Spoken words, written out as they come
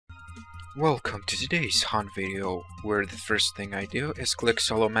Welcome to today's hunt video, where the first thing I do is click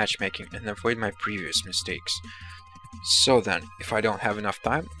solo matchmaking and avoid my previous mistakes. So then, if I don't have enough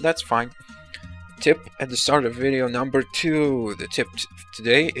time, that's fine. Tip at the start of video number 2. The tip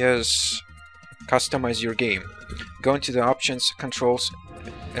today is customize your game. Go into the options, controls,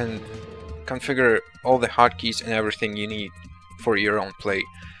 and configure all the hotkeys and everything you need for your own play.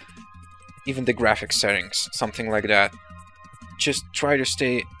 Even the graphics settings, something like that. Just try to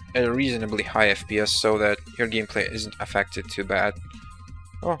stay at a reasonably high FPS so that your gameplay isn't affected too bad.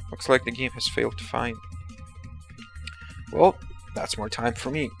 Oh, looks like the game has failed to find. Well, that's more time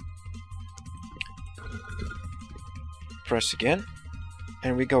for me. Press again,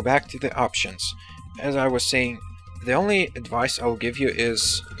 and we go back to the options. As I was saying, the only advice I'll give you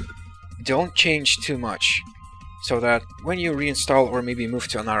is don't change too much, so that when you reinstall or maybe move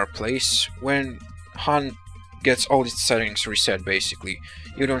to another place, when Han gets all its settings reset basically,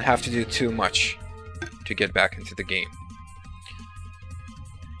 you don't have to do too much to get back into the game.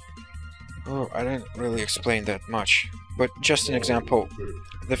 Oh, I didn't really explain that much, but just an example.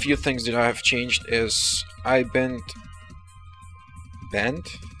 The few things that I have changed is I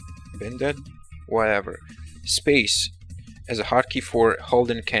bended, whatever, space as a hotkey for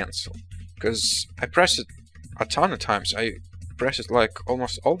hold and cancel, because I press it a ton of times. I press it like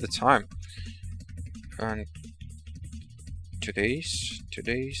almost all the time, and today's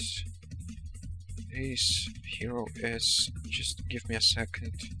hero is, just give me a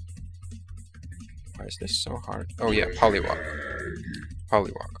second. Why is this so hard? Oh yeah, Pollywog.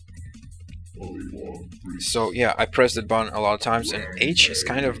 So yeah, I pressed that button a lot of times, and H is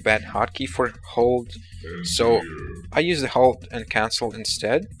kind of a bad hotkey for hold, so I use the hold and cancel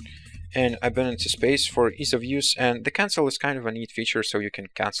instead, and I bend into space for ease of use. And the cancel is kind of a neat feature, so you can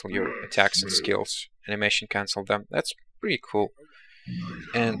cancel your attacks and skills, animation cancel them. That's pretty cool.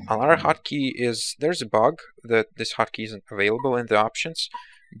 And another hotkey is, there's a bug that this hotkey isn't available in the options,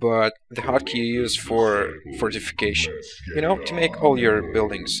 but the hotkey you use for fortification, you know, to make all your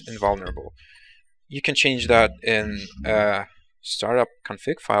buildings invulnerable. You can change that in startup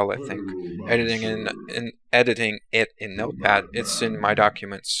config file, I think. Editing it in Notepad. It's in my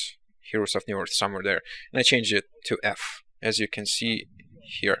documents, Heroes of Newerth, somewhere there, and I changed it to F, as you can see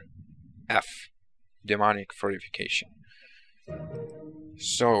here. F, demonic fortification.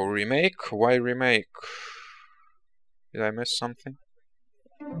 So remake, why remake? Did I miss something?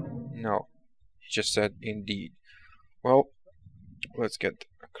 No, he just said indeed. Well, let's get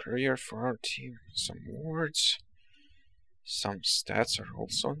a career for our team, some wards, some stats are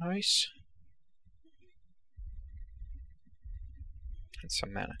also nice, and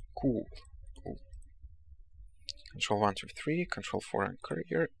some mana. Cool. Control 1 through 3, control 4 on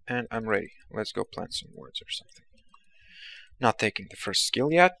career, and I'm ready. Let's go plant some wards or something. Not taking the first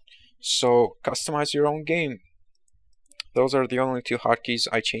skill yet, so customize your own game. Those are the only two hotkeys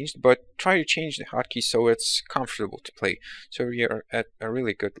I changed, but try to change the hotkey so it's comfortable to play, so you're at a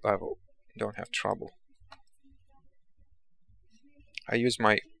really good level, don't have trouble. I use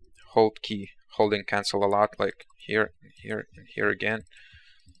my hold key, holding cancel a lot, like here, here, and here again.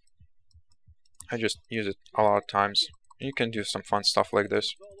 I just use it a lot of times. You can do some fun stuff like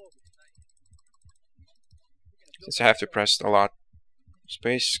this. Since I have to press a lot,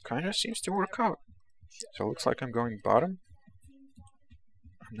 space kinda seems to work out. So it looks like I'm going bottom.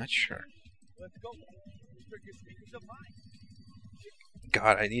 I'm not sure.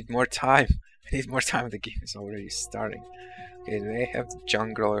 God, I need more time. I need more time. The game is already starting. Okay, do they have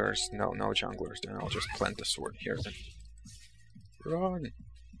junglers? No, no junglers. Then I'll just plant the sword here. Then. Run!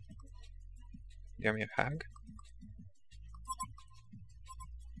 Give me a hag.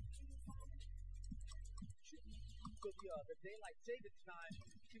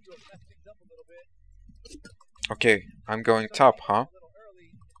 Okay, I'm going top, huh?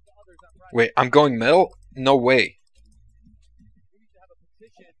 Wait, I'm going middle? No way.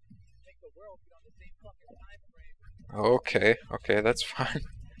 Okay, okay, that's fine.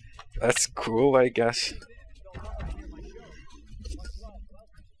 That's cool, I guess.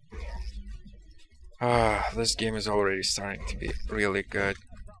 Ah, this game is already starting to be really good.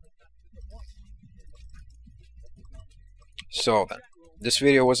 So then, this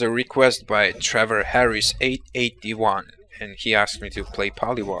video was a request by Trevor Harris 881, and he asked me to play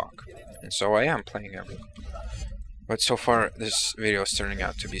Pollywog, and so I am playing him. But so far, this video is turning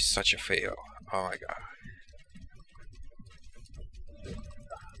out to be such a fail. Oh my god.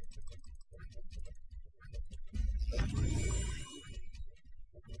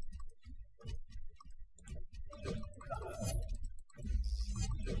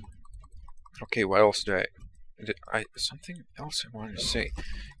 Okay, what else do I Something else I wanted to say.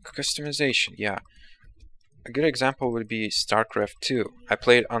 Customization, yeah. A good example would be StarCraft 2. I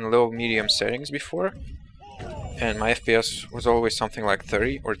played on low medium settings before, and my FPS was always something like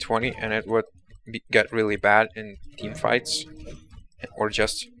 30 or 20, and it would get really bad in team fights or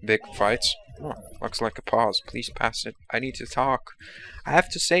just big fights. Oh, looks like a pause. Please pass it. I need to talk. I have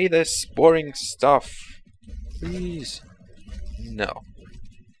to say this boring stuff. Please. No.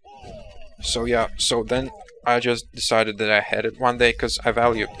 So yeah, so then I just decided that I had it one day because I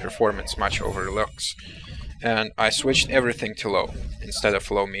value performance much over looks. And I switched everything to low instead of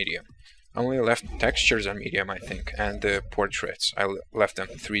low medium. I only left textures on medium, I think, and the portraits. I left them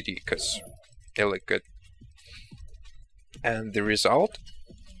 3D because they look good. And the result?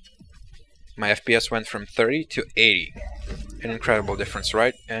 My FPS went from 30 to 80. An incredible difference,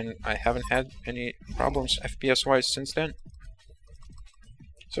 right? And I haven't had any problems FPS-wise since then.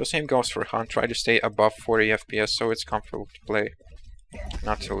 So same goes for Hunt. Try to stay above 40 FPS so it's comfortable to play,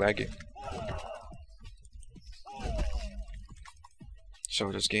 not too laggy. So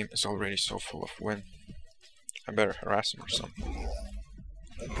this game is already so full of wind. I better harass him or something.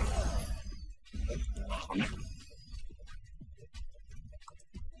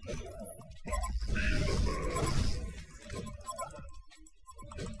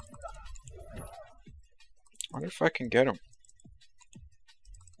 I wonder if I can get him.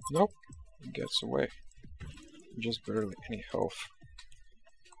 Nope, he gets away. Just barely any health.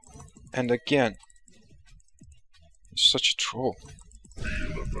 And again, he's such a troll.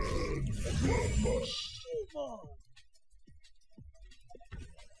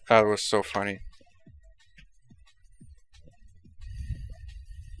 That was so funny.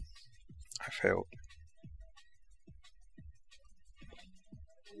 I failed.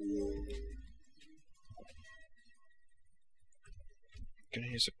 Gonna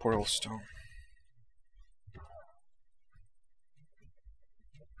use a portal stone.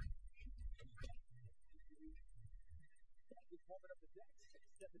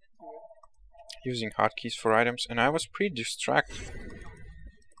 Using hotkeys for items, and I was pretty distracted.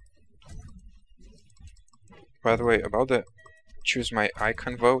 By the way, about the choose my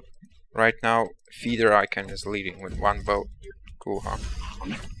icon vote, right now feeder icon is leading with 1 vote. Cool, huh?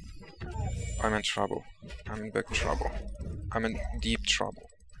 I'm in trouble. I'm in big trouble. I'm in deep trouble.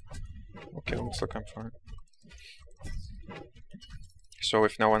 Okay, looks like I'm fine. So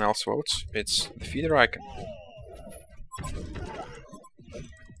if no one else votes, it's the feeder icon.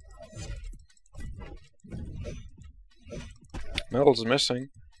 Metal's missing.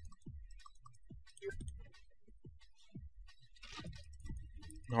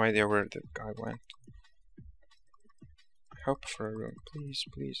 No idea where the guy went. I hope for a rune. Please,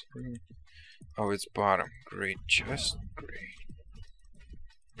 please, rune. Oh, it's bottom. Great, just great.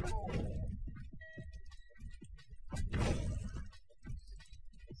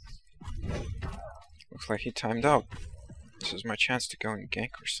 Looks like he timed out. This is my chance to go and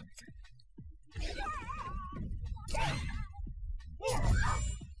gank or something.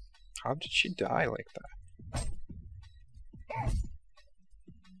 How did she die like that?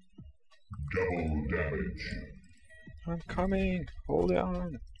 Double damage. I'm coming. Hold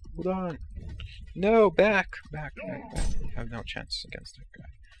on. Hold on. No, back. Back. I have no chance against that guy.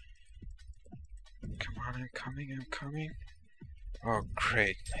 Come on, I'm coming. I'm coming. Oh,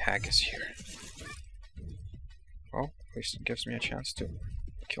 great. Hag is here. Well, at least it gives me a chance to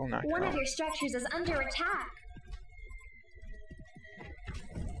kill Nightcrawler. One of your structures is under attack.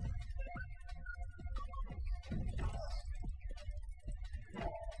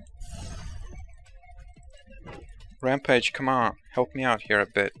 Rampage, come on. Help me out here a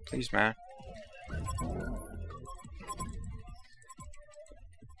bit. Please, man.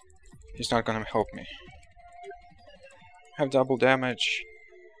 He's not gonna help me. I have double damage.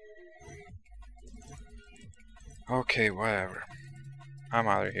 Okay, whatever. I'm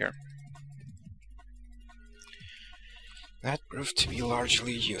out of here. That proved to be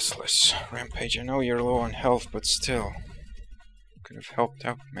largely useless. Rampage, I know you're low on health, but still. Could have helped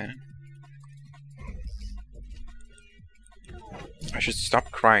out, man. I should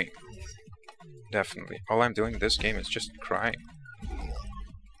stop crying. Definitely. All I'm doing this game is just crying.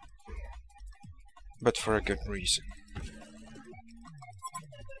 But for a good reason.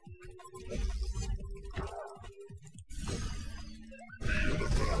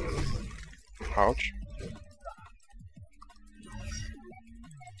 Ouch.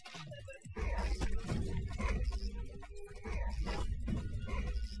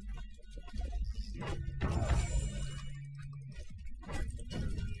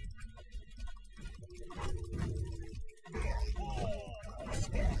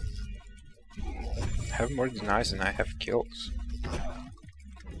 have more denies than I have kills.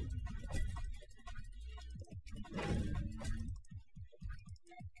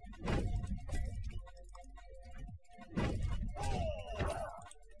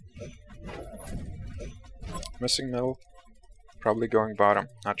 Missing middle. Probably going bottom.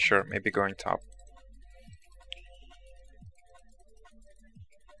 Not sure. Maybe going top.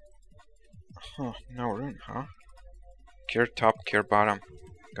 Huh. No rune, huh? Cure top, cure bottom.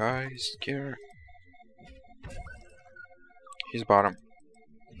 Guys, cure. He's bottom.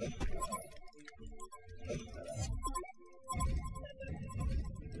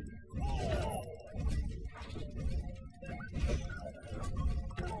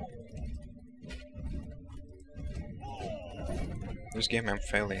 This game I'm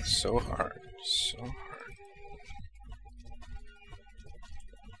failing so hard. So hard.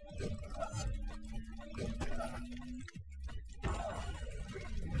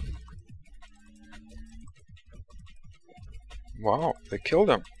 Wow, they killed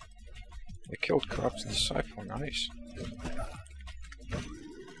him. They killed Corrupt's Disciple, nice.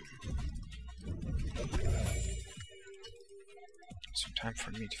 Some time for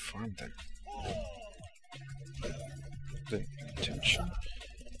me to farm then. The intention.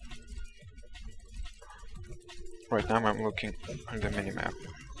 Right now I'm looking on the minimap.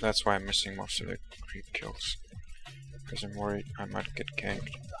 That's why I'm missing most of the creep kills. Because I'm worried I might get ganked.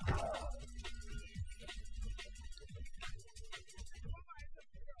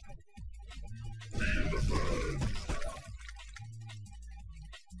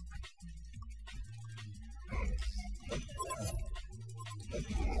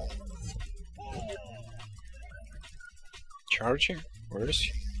 Charging? Where is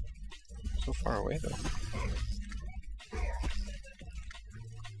he? So far away though.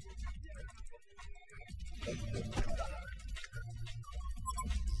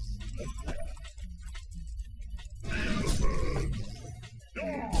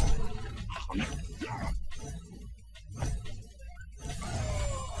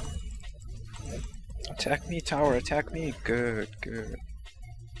 Attack me, tower, attack me. Good, good.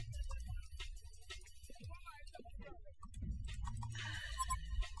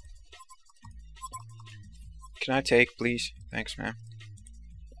 Can I take, please? Thanks, man.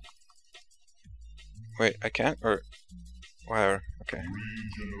 Wait, I can't? Or... whatever. Okay.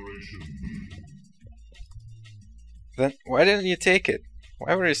 Then, why didn't you take it?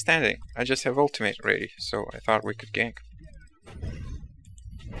 Why were you standing? I just have ultimate ready, so I thought we could gank.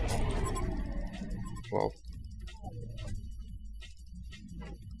 Whoa.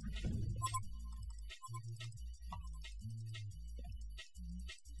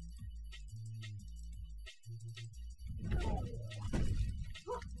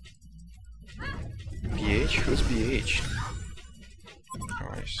 BH? Who's BH?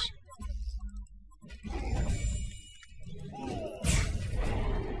 Nice.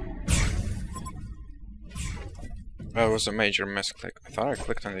 That was a major misclick. I thought I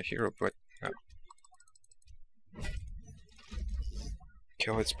clicked on the hero, but no.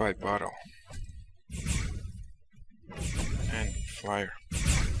 Kill its by bottle. And flyer.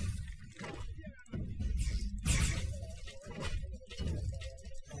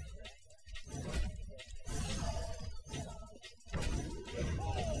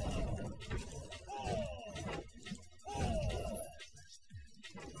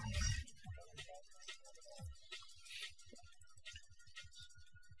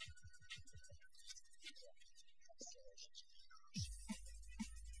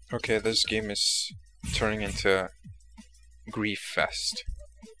 Okay, this game is turning into a grief fest.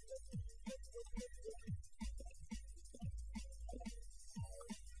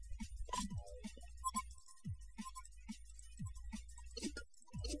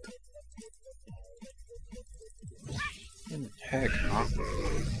 Heck, huh?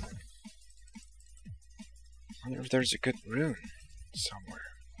 I wonder if there's a good rune somewhere.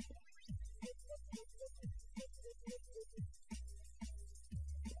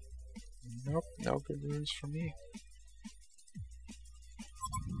 Nope, no good runes for me.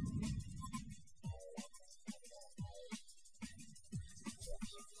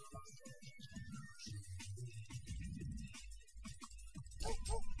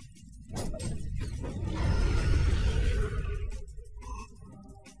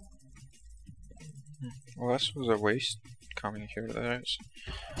 Well, this was a waste coming here, that is.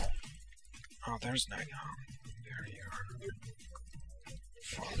 Oh, there's Night. There you are.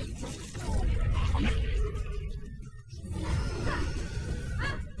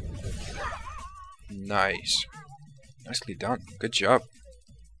 Nice. Nicely done. Good job.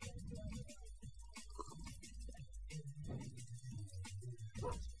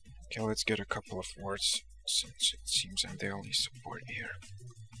 Okay, let's get a couple of words, since it seems I'm the only support here.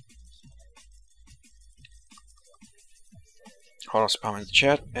 Auto spam in the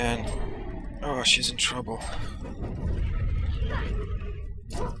chat, and oh, she's in trouble.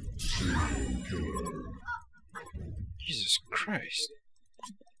 Jesus Christ.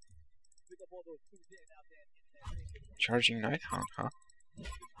 Charging Nighthound, huh?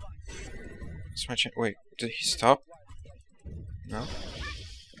 That's my wait, did he stop? No?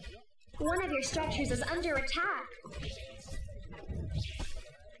 One of your structures is under attack.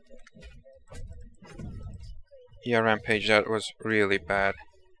 Yeah, Rampage, that was really bad.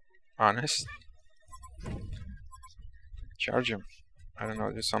 Honest. Charge him. I don't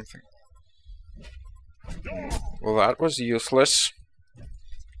know, do something. Well, that was useless.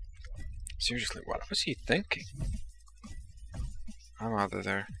 Seriously, what was he thinking? I'm out of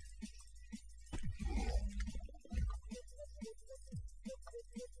there.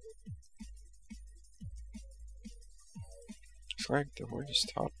 It's like the word is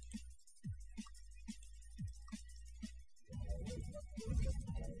top.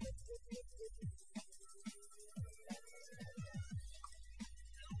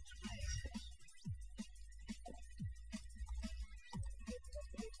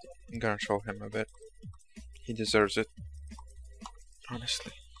 I'm gonna troll him a bit. He deserves it.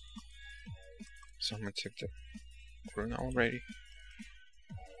 Honestly. Someone took the rune already.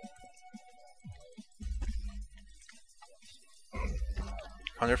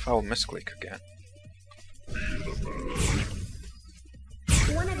 Wonder if I'll misclick again.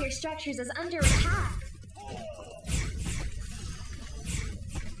 One of your structures is under attack.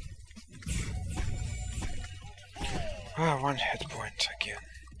 Ah, one hit point again.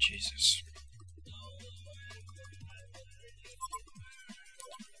 Jesus.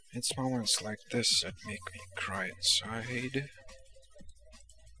 It's moments like this that make me cry inside.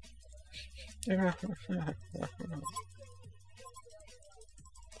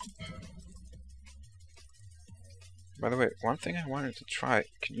 By the way, one thing I wanted to try,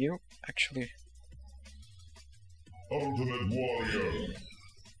 can you actually... Ultimate Warrior.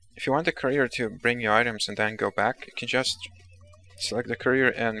 If you want the courier to bring you items and then go back, you can just select the courier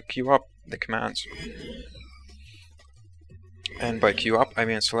and queue up the commands. And by queue up, I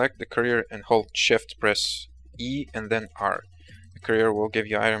mean select the courier and hold shift, press E and then R. The courier will give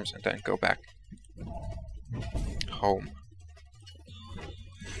you items and then go back home.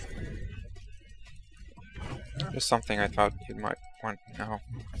 Just something I thought you might want to know.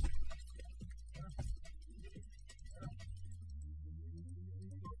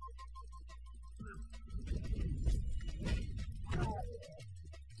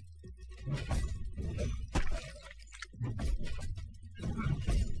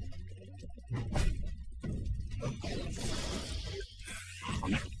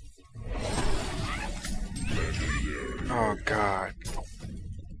 Oh god.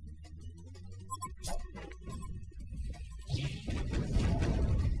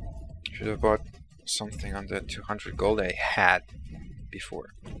 Should have bought something on the 200 gold I had before.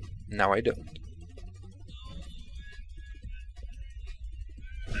 Now I don't.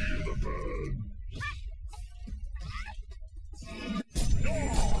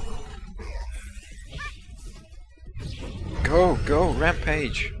 Go, go,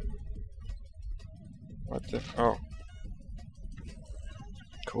 rampage! What the? Oh.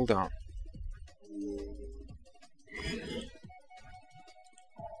 Cool down.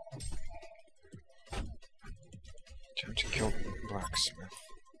 Time to kill Blacksmith.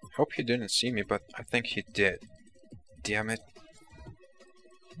 Hope he didn't see me, but I think he did. Damn it.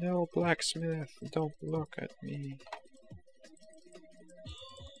 No, Blacksmith, don't look at me.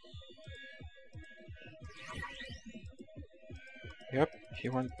 Yep, he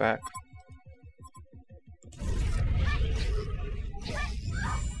went back.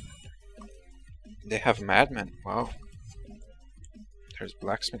 They have madmen. Wow. There's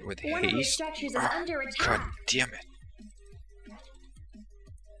Blacksmith with One of your haste. structures is Oh, under attack. God damn it.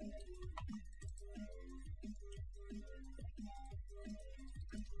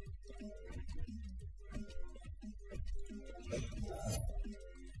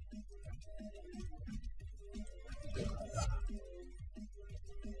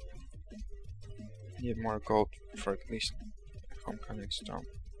 Need more gold for at least Homecoming Storm.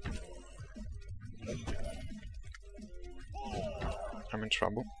 I'm in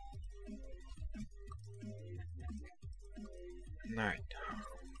trouble. Night.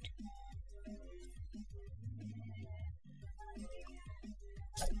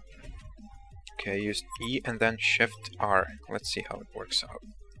 Okay, use E and then Shift R. Let's see how it works out.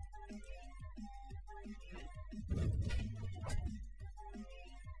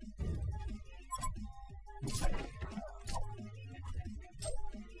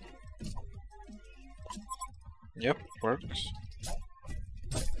 Yep, works.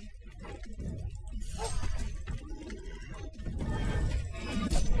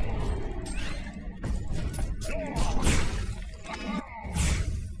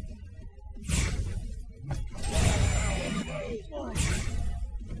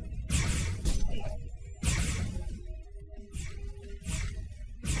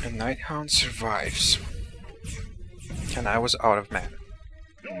 And Nighthound survives. And I was out of mana.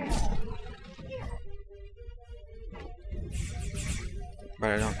 But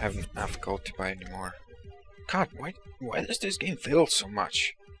I don't have enough gold to buy anymore. God, why does this game fail so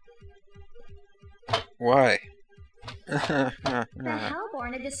much? Why? The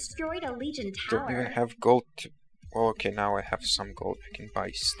Hellborn had destroyed a Legion Don't even tower. have gold to... Well, okay, now I have some gold. I can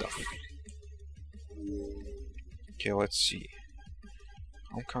buy stuff. Okay, let's see.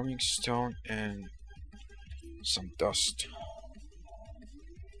 Homecoming stone and some dust.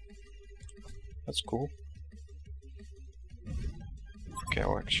 That's cool. Okay,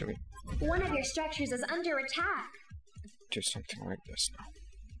 I'll actually One of your structures is under attack. do something like this now.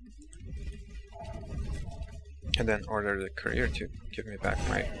 And then order the courier to give me back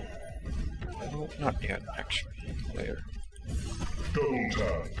my... Well, not yet, actually. Later. Double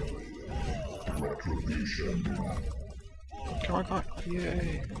tap. Retribution. Come on, come on.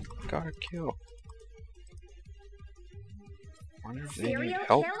 Yay. Got a kill. Wonder if they need Serial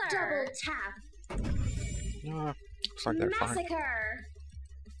help? killer. Double tap. No, looks like they're fine. Massacre.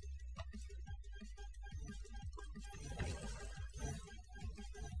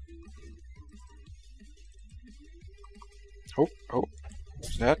 Oh,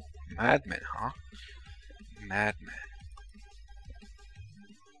 what's that? Madman, huh? Madman.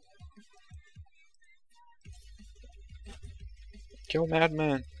 Kill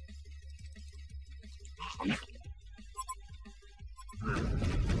Madman.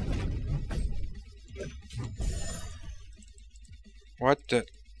 What the...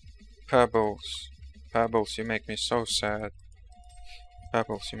 Pebbles. Pebbles, you make me so sad.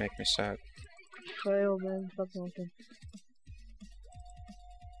 Pebbles, you make me sad. Fail, man. Stop talking.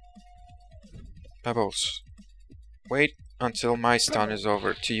 Pebbles. Wait until my stun is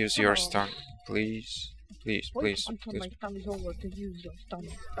over to use your stun. Please. Please, Wait please, until please. my stun is over to use your stun.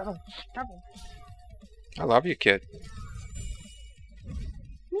 Pebble. I love you, kid.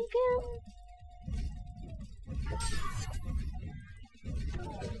 Me too.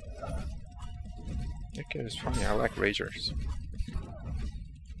 That kid is funny. I like ragers.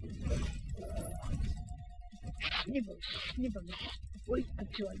 Snibble, snibble. Wait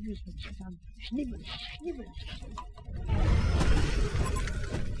until I use my stun. Snibble, snibble.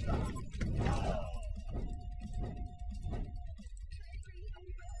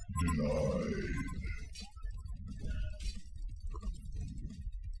 Denied.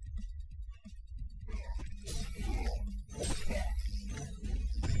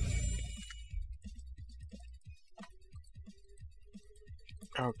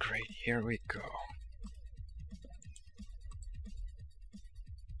 Oh great, here we go.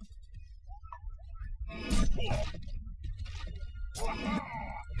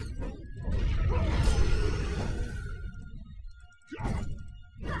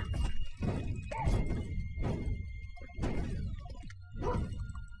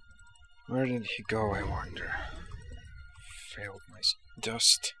 Where did he go, I wonder? Failed my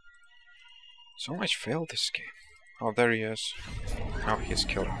dust. So much failed this game. Oh, there he is. Oh, he's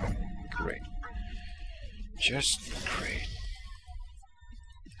killed him. Great. Just great.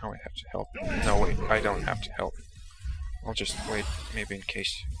 Now I have to help. No, wait, I don't have to help. I'll just wait, maybe in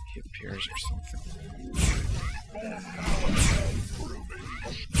case he appears or something.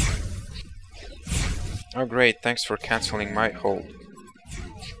 Oh, great, thanks for canceling my hold.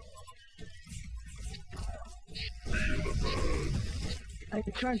 I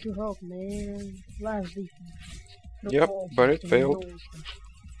tried to help, man. Last defense. No Yep, calls, but it no failed. noise.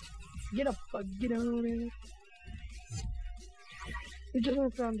 Get up, bud. Get on it. You just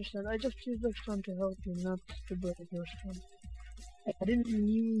have to understand. I just used the stun to help you, not to break your stun. I didn't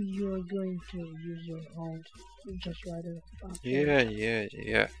knew you were going to use your ult. Just right up.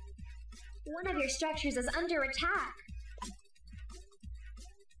 Yeah. One of your structures is under attack.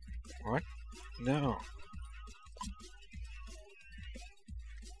 What? No.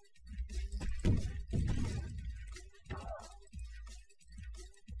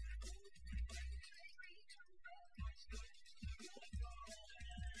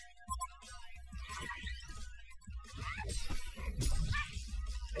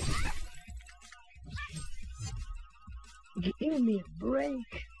 Give me a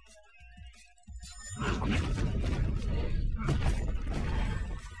break.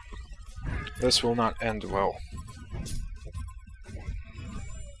 This will not end well.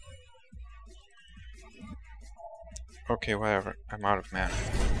 Okay, whatever. I'm out of mana.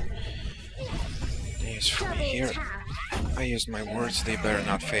 They use for me here. I used my words, they better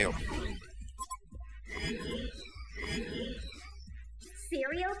not fail.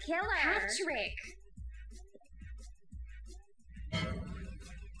 Serial killer. Hat trick.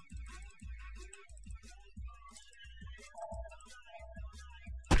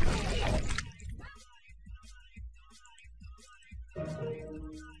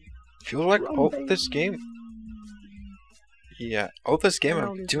 Feel like all this game. Yeah, all this game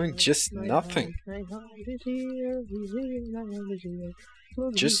I'm doing just nothing.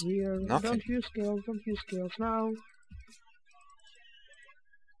 Just nothing. Don't use scales now.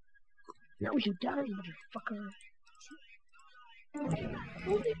 Now you die, motherfucker.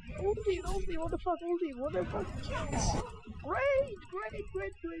 Ulti, what the fuck, ulti, what the fuck? Great.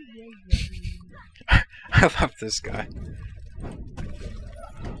 I love this guy.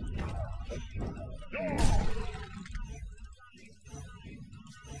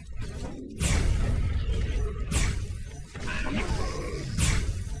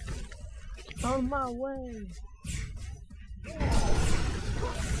 On my way.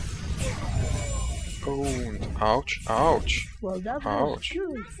 Oh, ouch. Well, that was Ouch.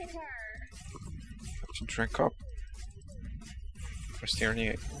 good. Have to drink up.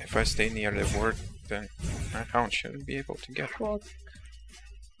 If I stay near the word, then my hound shouldn't be able to get her. Fuck.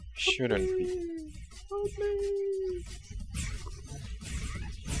 Shouldn't be. Help me.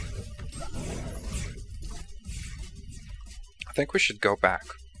 I think we should go back.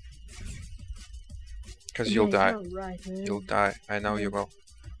 Because you'll die. Right, man. You'll die. I know you will.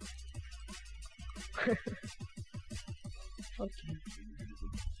 Fuck you.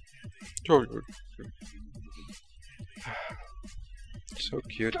 So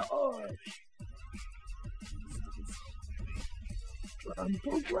cute.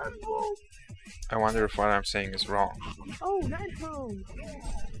 Rambo. I wonder if what I'm saying is wrong. Oh, Nighthound.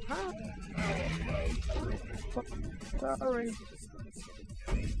 Huh? Sorry.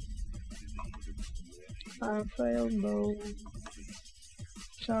 I failed, no.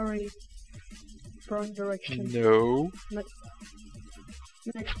 Sorry. Wrong direction. No.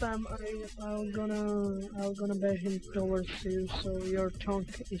 Next time I'll gonna bear him towards you, so your tongue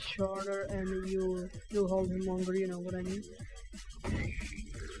is shorter and you hold him longer. You know what I mean?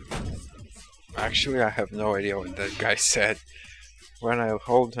 Actually, I have no idea what that guy said. When I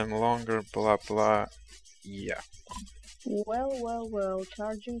hold him longer, blah blah. Yeah. Well.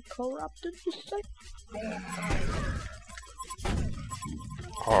 Charging corrupted, you say?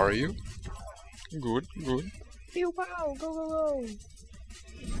 Are you? Good. Pew pow! Go!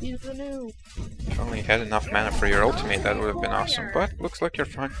 He's the new. If only you had enough mana for your ultimate, that would have been awesome. But looks like you're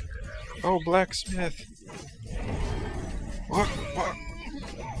fine. Oh, blacksmith. What?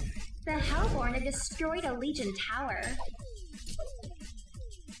 The Hellborn have destroyed a Legion tower.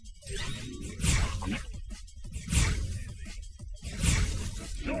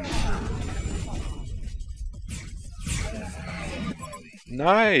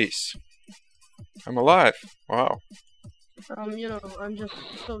 Nice! I'm alive. Wow. You know, I'm just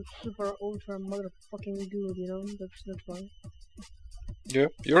so super ultra motherfucking good, you know? That's why. Yeah,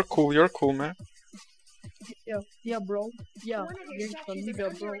 you're cool, man. Yeah, bro. Yeah, One of your structures is bro.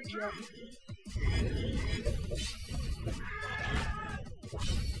 under Yeah.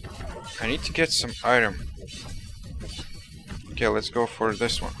 I need to get some item. Okay, let's go for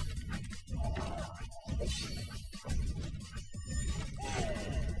this one.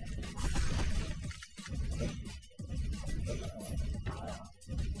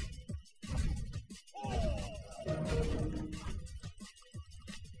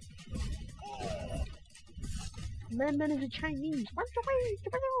 Man is a Chinese. Run away!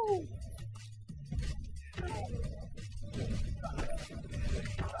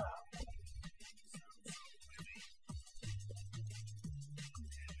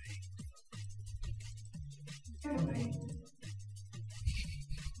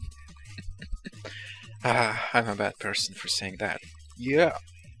 I'm a bad person for saying that. Yeah.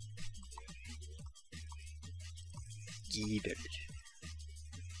 Get it.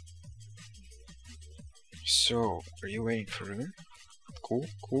 So, are you waiting for room? Cool.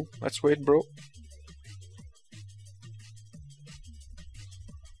 Let's wait, bro.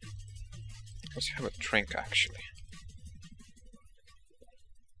 Let's have a drink, actually.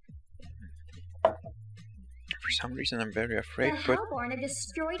 For some reason, I'm very afraid, The but Hellborn have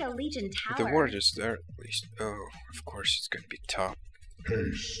destroyed a Legion tower. the word is there, at least. Oh, of course, it's gonna be top.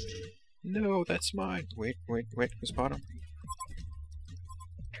 Haste. No, that's mine. Wait, who's bottom?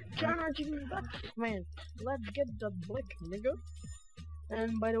 Charging back, man. Let's get the blick, nigga.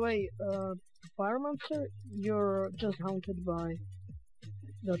 And by the way, Pyromancer, you're just haunted by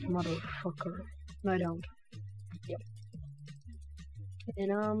that motherfucker. Nighthound. Yep.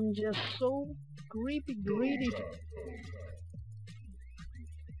 And I'm just so creepy greedy.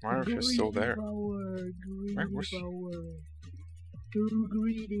 Newerth is still there. Greedy Where was he? power. Too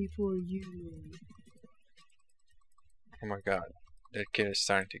greedy for you. Oh my god, that kid is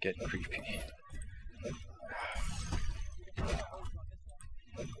starting to get creepy.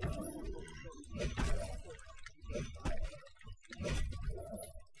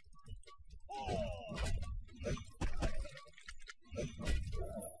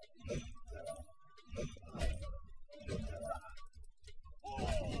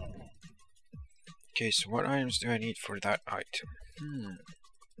 Okay, so what items do I need for that item?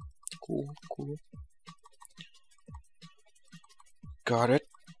 Cool, cool. Got it.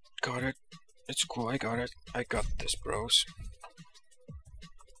 It's cool, I got it. I got this, bros.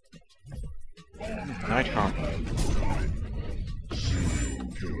 Nighthound.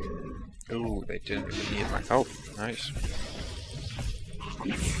 Ooh, they didn't really need my help. Nice.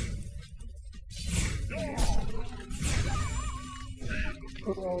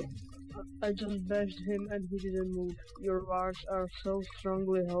 Oh, I just bashed him and he didn't move. Your bars are so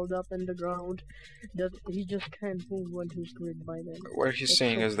strongly held up in the ground that he just can't move when he's gripped by them. What he's It's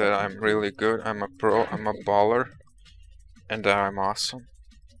saying so is that I'm really good, I'm a pro, I'm a baller, and that I'm awesome.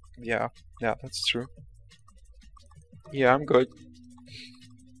 Yeah, that's true. Yeah, I'm good.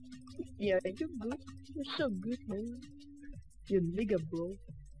 Yeah, you're good. You're so good, man. You nigga, bro.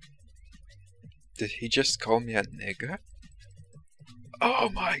 Did he just call me a nigga? Oh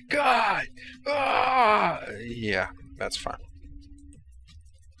my god! Ah! Yeah, that's fine.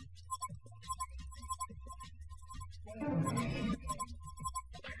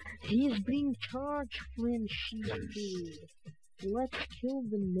 He is being charged, Frenchie, dude. Let's kill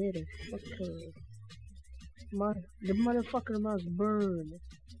the motherfucker. The motherfucker must burn.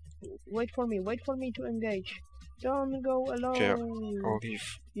 Wait for me to engage. Don't go alone. Okay, I'll leave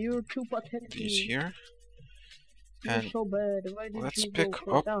You're too pathetic. these here. You're And so bad. Why did let's you pick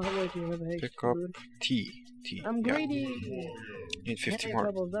go up- wait, you have haste, pick up dude. T. I'm Yeah, greedy. need 50 Hey, more.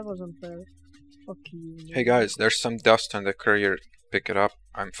 That was unfair. Fuck you. Man. Hey guys, there's some dust on the courier. Pick it up.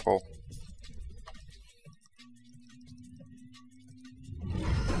 I'm full.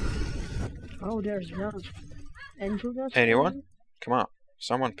 Oh, there's rust. Angel dust? Anyone? Come on,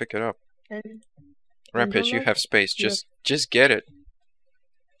 someone pick it up. And Rampage, you Angela? have space. Yes. Just get it.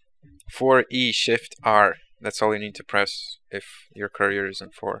 4E Shift R. That's all you need to press if your courier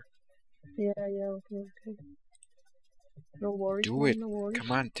isn't 4. yeah, okay. No worries. Do man, it. No worries.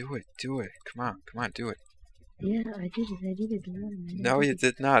 Come on, do it. Come on, do it. Yeah, I did it. Man. No, you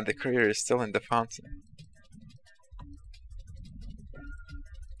did not. The courier is still in the fountain.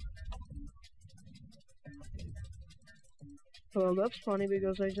 Well, that's funny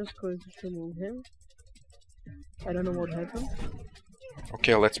because I just clicked to move him. I don't know what happened.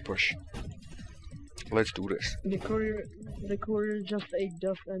 Okay, let's push. Let's do this. The courier just ate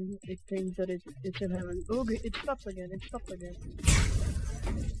dust and it thinks that it's in heaven. Okay, it stopped again.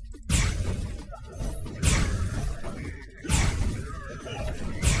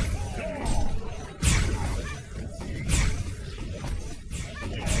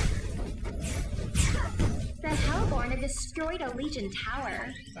 The Hellborn had destroyed a Legion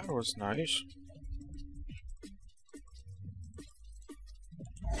tower. That was nice.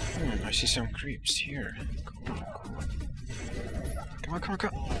 I see some creeps here. Cool. Come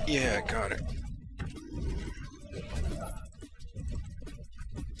on. Yeah, got it.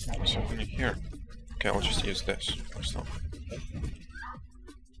 What's happening here? Okay, I'll just use this. So.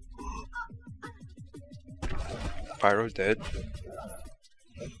 Pyro dead.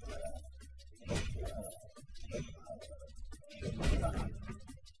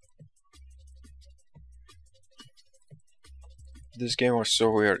 This game was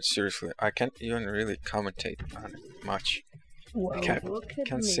so weird, seriously. I can't even really commentate on it much. Wow, I can't look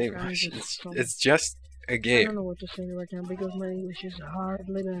at me, say I'm much. just so- It's just a I game. don't know what to say right now because my English is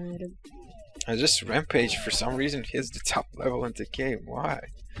hardly bad. I just Rampage for some reason he's the top level in the game. Why?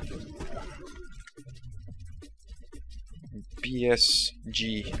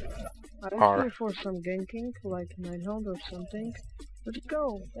 BSG. I'm R. here for some ganking, like Nighthawk or something. Let's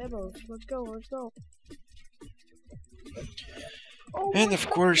go, Evos, let's go. Oh And my of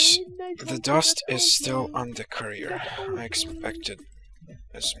God, course, Nighthawk, the dust let's is go, still man. on the courier. I expected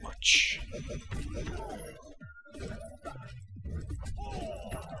as much.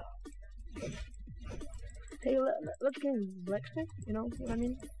 Hey, let's get blacksmith, you know what I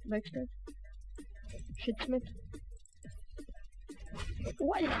mean? Blacksmith. Shitsmith.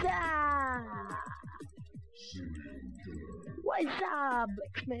 What's up? What's up,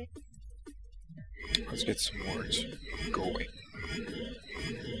 Blacksmith? Let's get some words going.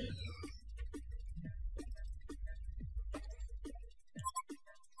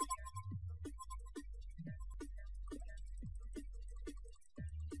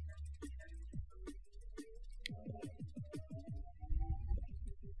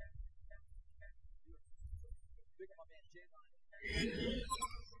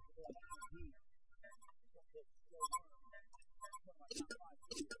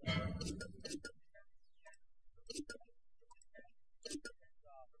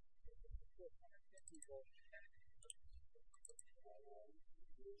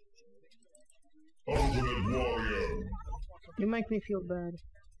 Ultimate warrior. You make me feel bad.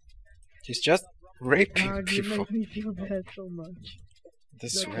 He's just raping God, you people. make me feel bad so much.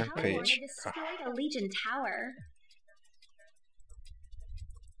 This The Hellborn rampage. destroyed a Legion tower.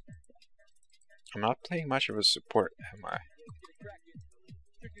 I'm not playing much of a support, am I?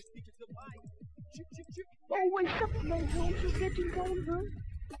 Oh, what's up, man? How's you getting going, huh?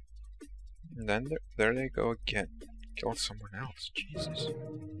 And then there they go again. Kill someone else, Jesus.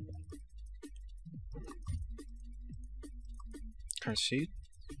 Concede?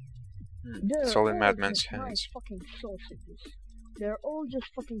 It's all in Madman's just nice hands. fucking sausages. They're all just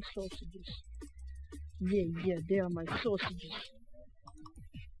fucking sausages. Yeah, they are my sausages.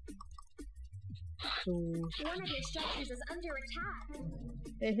 One of your structures is under attack.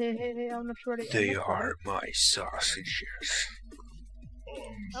 Hey, I'm not ready. They are my sausages.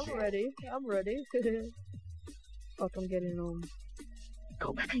 I'm ready. Fuck, I'm getting home.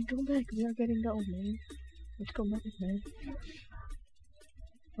 Go back. We are getting down, man. Let's go back, man.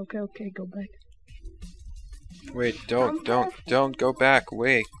 Okay, go back. Wait, don't go back.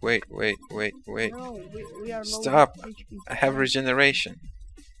 Wait. No, we are low Stop. HP. I have regeneration.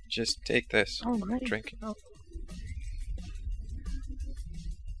 Just take this. Oh, great. Drink it. Oh.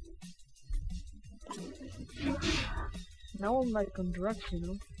 Now I'm like on drugs, you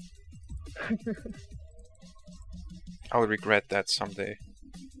know. I'll regret that someday.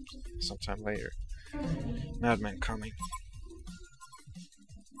 Sometime later. Madman coming.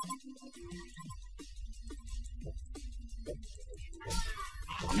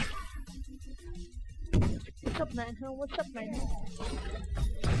 What's up, man? What's up, man?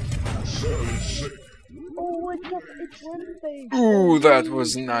 Sick. Oh, what's up? It's Rampage. Ooh, that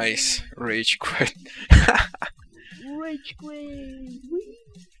was nice. Rage quit. Rage quit. Whee!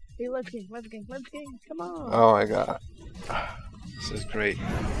 Hey, let's game. Come on. Oh my god. This is great.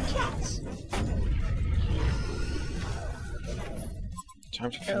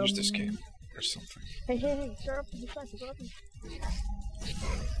 Time to finish this game. Or something. Hey, start up the cycle.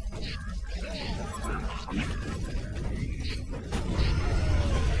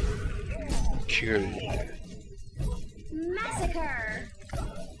 Killed. Massacre!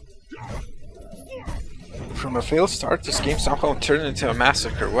 From a failed start, this game somehow turned into a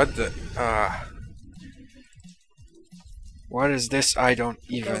massacre. What the? What is this? I don't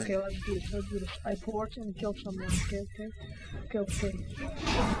even. Okay, let's do this. I port and kill someone. Okay.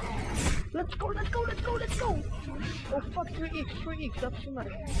 Let's go. Oh fuck, 3x, that's too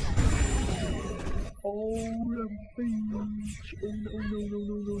much. Oh, rampage. Oh,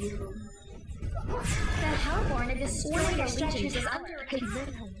 no. The Hellborn destroyed a Legion is under Hey, attack.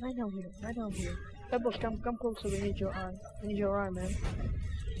 right down here. Pebbles, come closer, we need your eye. Man.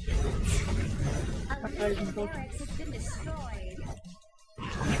 A Legion barracks has been destroyed.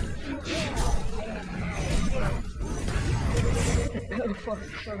 Oh fuck,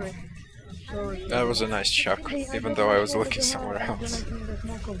 sorry. That was a nice chuck, even though I was looking somewhere else.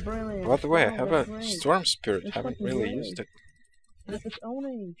 By the way, I have a storm spirit. Haven't really used it. It's own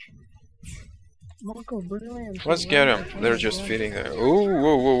age. Marco Brilliant. Let's get them. They're just feeding there. Ooh,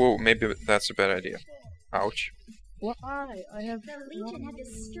 whoa. Maybe that's a bad idea. Ouch. Why? I have. The Legion have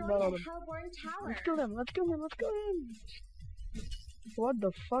destroyed a Hellborn tower. Let's kill him. What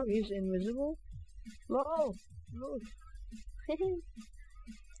the fuck? He's invisible? Look.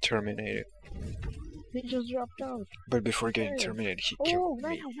 Terminated. He just dropped out. But before getting terminated, he killed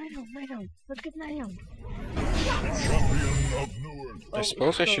me. Lie down. Let's get lie down. Champion of Newerth. I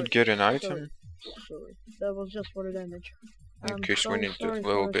suppose I should get an item. Sorry. That was just for the damage. In I'm case so we need a sorry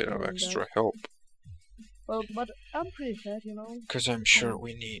little for bit of doing extra that. help. Well, but I'm pretty fat, you know. Because I'm sure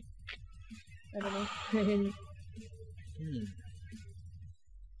we need. I don't know.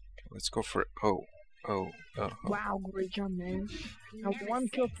 Let's go for. Oh. Wow, great job, man. Now one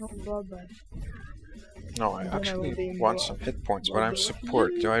kill from Bloodbath. No, I Then I will actually be in want blood. some hit points, but I'm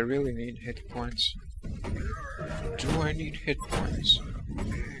support. Do I really need hit points? Do I need hit points?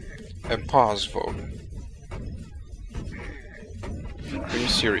 A pause vote. Are you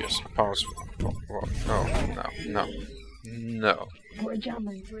serious? A pause vote. No. Great job,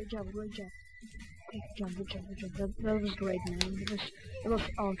 man. Great job. Good job. That was great, man. It was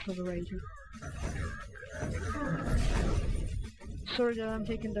ultra great. Sorry that I'm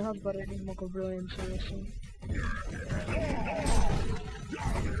taking the hot, but I need Moko Brilliant, seriously.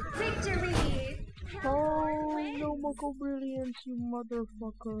 Victory! Oh, no Moko Brilliance, you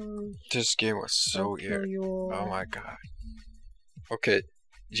motherfuckers. This game was so weird. Oh my god. Okay,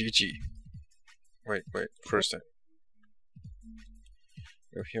 GG. Wait, first time.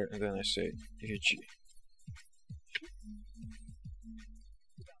 Go here and then I say GG.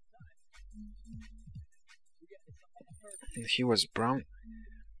 And he was brown.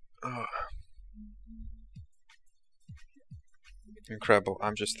 Ugh. Incredible.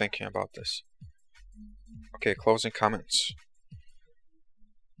 I'm just thinking about this. Okay, closing comments.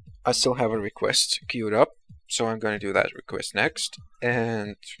 I still have a request queued up, so I'm gonna do that request next.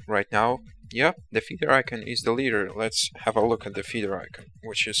 And right now, yeah, the feeder icon is the leader. Let's have a look at the feeder icon,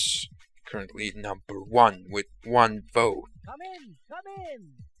 which is currently number 1 with 1 vote. Come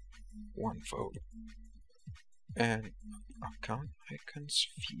in! 1 vote. And account icons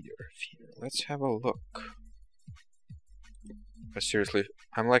feeder. Let's have a look. But seriously,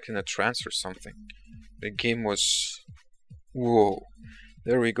 I'm like in a trance or something. The game was... Whoa.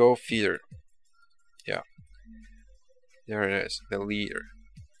 There we go, feeder. Yeah. There it is, the leader.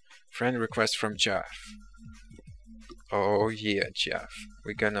 Friend request from Jeff. Oh yeah, Jeff.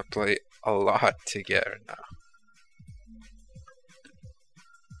 We're gonna play a lot together now.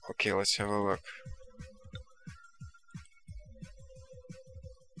 Okay, let's have a look.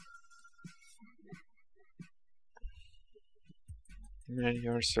 Man,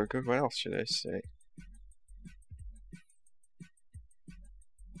 you're so good. What else should I say?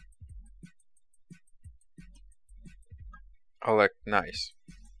 I like nice.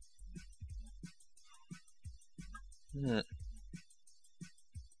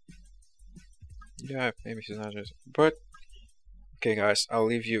 Yeah, maybe she's not just. But okay, guys, I'll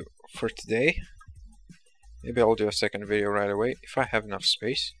leave you for today. Maybe I'll do a second video right away if I have enough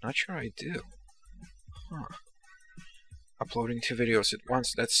space. Not sure I do. Huh. Uploading 2 videos at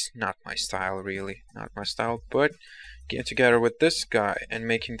once, that's not my style, really. Not my style, but getting together with this guy and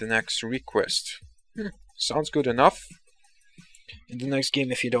making the next request. Sounds good enough. In the next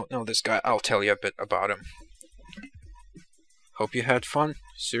game, if you don't know this guy, I'll tell you a bit about him. Hope you had fun,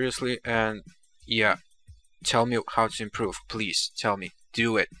 seriously, and yeah, tell me how to improve, please, tell me.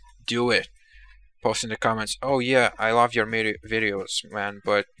 Do it. Post in the comments, oh yeah, I love your videos, man,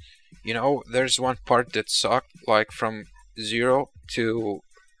 but you know, there's one part that sucked, like from 0 to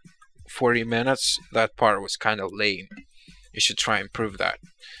 40 minutes, that part was kind of lame. You should try and improve that.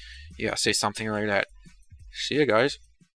 Yeah, say something like that. See you guys.